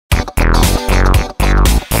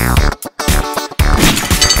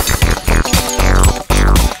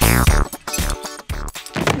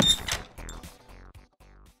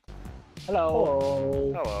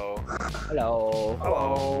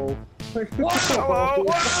Hello. Hello.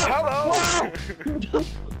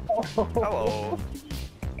 Hello.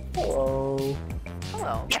 Hello.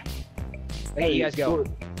 Hello. Hey, you guys go.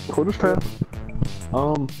 Quarters tap.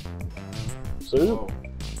 Soup.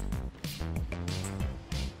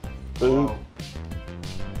 Soup.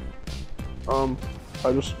 My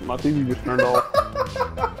TV just turned off.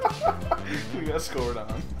 We got scored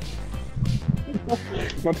on.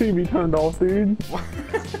 My TV turned off, dude.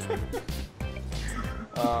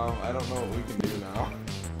 I don't know what we can do now.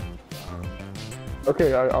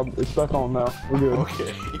 Okay, it's back on now. We're good.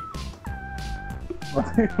 Okay. My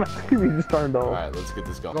TV just turned off. Alright, let's get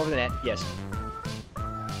this going. Go over the net. Yes.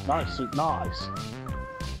 Nice, Soup, nice.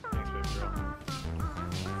 Thanks, baby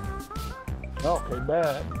girl. Okay,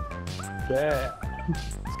 bad. Bad.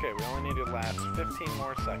 Okay, we only need to last 15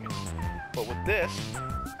 more seconds. But with this,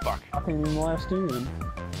 fuck. I can't even last 10.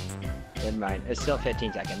 Never mind. It's still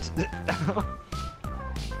 15 seconds.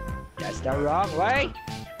 That's the wrong way.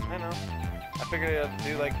 I know. I figured I'd have to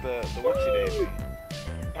do like the whoopsie daisy.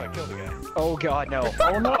 Oh, I killed the guy. Oh god, no.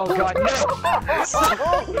 Oh no. Oh god, no. 0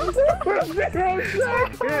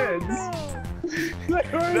 seconds.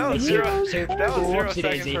 That was zero Whoopsie seconds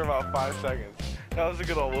daisy. for about 5 seconds. That was a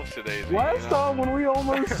good old whoopsie daisy. Last time when we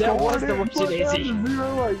almost That was scored the it, whoopsie put down daisy. to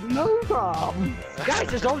 0 like no time. Guys,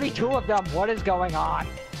 there's only 2 of them. What is going on?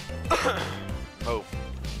 Oh.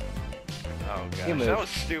 Oh gosh, You that move. was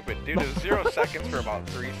stupid. Dude, it was 0 seconds for about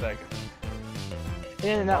 3 seconds.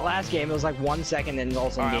 And in that last game, it was like 1 second and all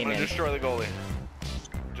of a sudden Alright, I'm game gonna in. destroy the goalie.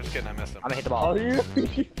 Just kidding, I missed him. I'm gonna hit the Oh, ball. you?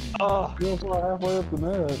 Oh, You're halfway up the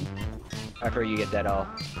net. after you get that all.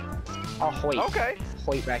 Oh, wait. Okay.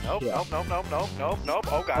 Wait back Nope, here. nope, nope, nope, nope, nope, nope.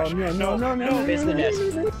 Oh gosh. Oh, no. Miss the nest.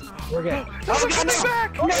 We're good. Oh, get it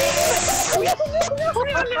back!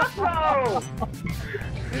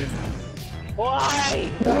 Why?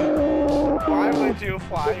 Why would you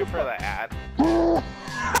fly for that?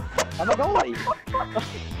 I'm a goalie.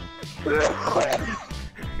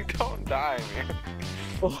 Don't die, man.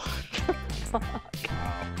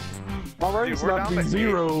 My Dude, rate's we're not down to to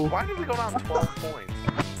 0. Why did we go down 12 points?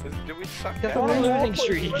 Did we suck That's that a much? losing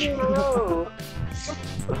streak. Well,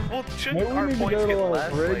 shouldn't Maybe our we need to points go get to like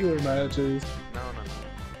less? regular matches. No.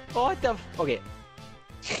 What the okay.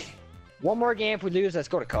 One more game. If we lose, let's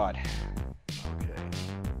go to COD. Okay.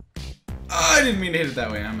 Oh, I didn't mean to hit it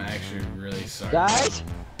that way. I'm actually really sorry. Guys?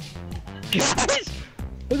 Guys?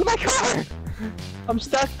 Look at my car! I'm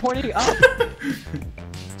stuck pointing up.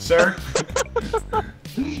 Sir?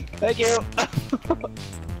 Thank you.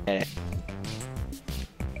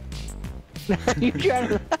 You trying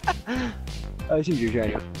to? Oh, I see what you're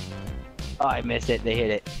trying to. Oh, I missed it. They hit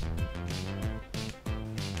it.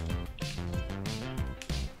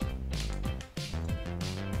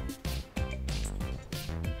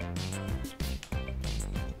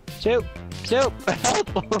 Soup! Soup! Help!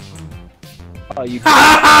 Oh, you.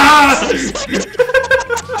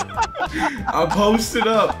 I posted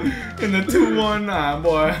up in the 219,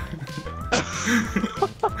 boy.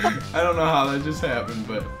 I don't know how that just happened,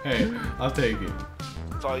 but hey, I'll take it.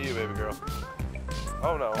 It's all you, baby girl.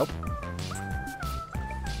 Oh no. Nope.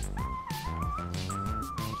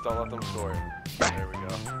 Just don't let them score. There we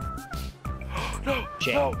go. No!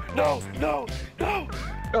 Shit. No!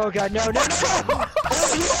 Oh god, no, no, no! Oh,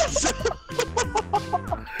 yes!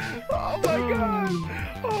 Oh my god!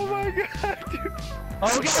 Oh my god, dude!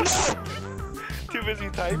 Oh god, no! Too busy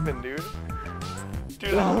typing, dude.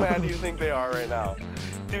 Dude, how mad do you think they are right now?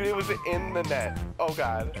 Dude, it was in the net. Oh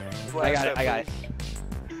god. I got it.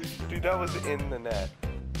 Dude, that was in the net.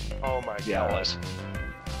 Oh my god. Yeah, it was.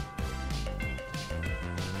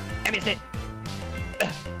 I missed it!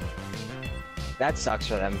 That sucks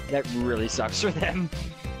for them. That really sucks for them.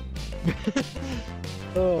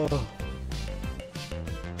 Oh.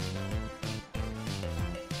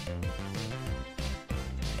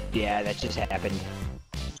 Yeah, that just happened.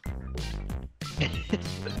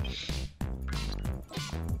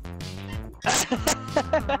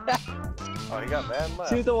 Oh, he got mad left.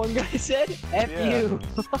 See what the one guy said? F Yeah. you.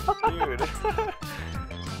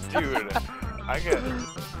 Dude. Dude. I get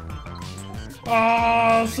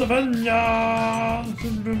Ah, Savannah!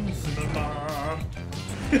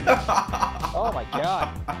 Oh my god.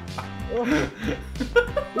 Who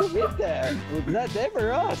hit that? Was that them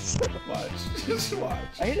or us? Watch, just watch.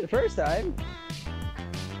 I hit it the first time.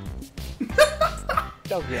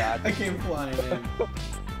 Oh god. I came flying in.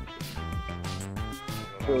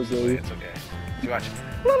 It's okay. You watch.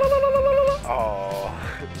 Oh.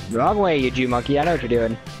 Wrong way, you Jew monkey. I know what you're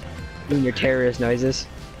doing. Doing your terrorist noises.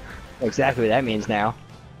 Know exactly what that means now.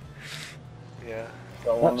 Yeah.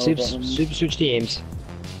 Oh, switch teams.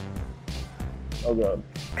 Oh god.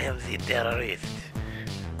 I am the terrorist.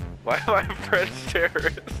 Why am I a French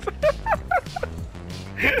terrorist?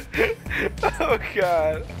 Oh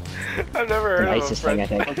god. I've never heard of a Nicest thing, I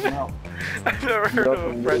French. think. Fucking hell. I've never heard of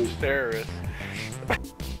a French terrorist.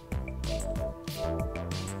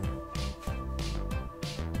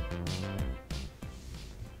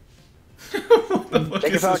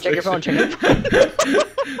 Check your phone, check your phone, check your phone.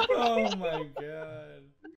 Oh my god.